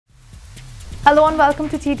Hello and welcome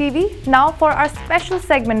to TTV. Now for our special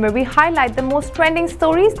segment where we highlight the most trending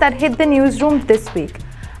stories that hit the newsroom this week.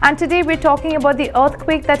 And today we're talking about the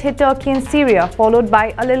earthquake that hit Turkey and Syria, followed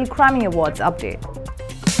by a little Grammy Awards update.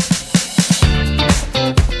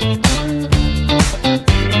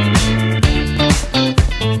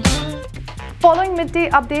 Following midday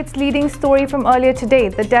updates, leading story from earlier today,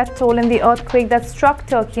 the death toll in the earthquake that struck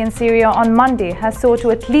Turkey and Syria on Monday has soared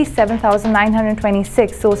to at least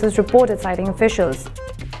 7,926, sources reported citing officials.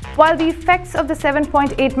 While the effects of the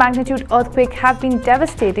 7.8 magnitude earthquake have been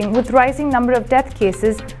devastating with rising number of death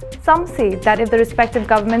cases, some say that if the respective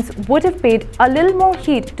governments would have paid a little more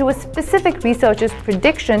heed to a specific researcher's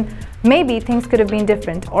prediction, maybe things could have been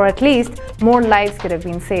different, or at least more lives could have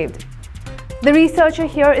been saved. The researcher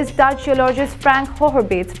here is Dutch geologist Frank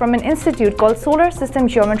Hoherbates from an institute called Solar System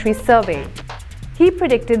Geometry Survey. He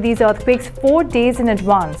predicted these earthquakes 4 days in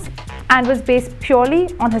advance and was based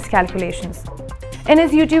purely on his calculations. In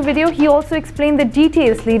his YouTube video, he also explained the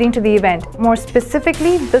details leading to the event, more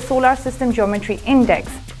specifically the Solar System Geometry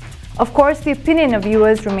Index. Of course, the opinion of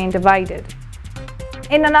viewers remained divided.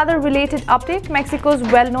 In another related update, Mexico's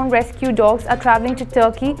well-known rescue dogs are traveling to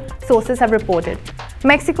Turkey, sources have reported.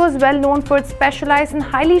 Mexico is well known for its specialized and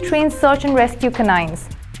highly trained search and rescue canines.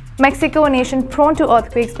 Mexico, a nation prone to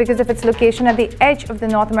earthquakes because of its location at the edge of the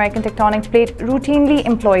North American tectonic plate, routinely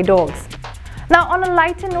employ dogs. Now, on a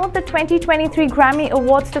lighter note, the 2023 Grammy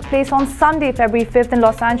Awards took place on Sunday, February 5th in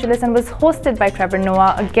Los Angeles and was hosted by Trevor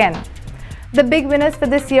Noah again. The big winners for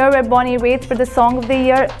this year were Bonnie Raitt for the Song of the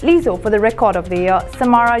Year, Lizzo for the Record of the Year,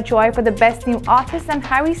 Samara Joy for the Best New Artist, and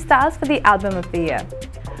Harry Styles for the Album of the Year.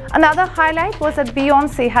 Another highlight was that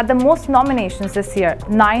Beyoncé had the most nominations this year,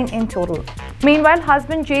 9 in total. Meanwhile,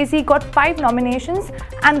 husband Jay-Z got 5 nominations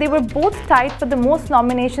and they were both tied for the most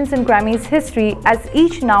nominations in Grammys history, as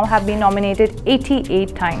each now have been nominated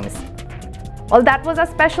 88 times. Well, that was our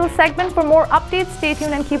special segment. For more updates, stay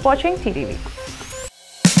tuned and keep watching TTV.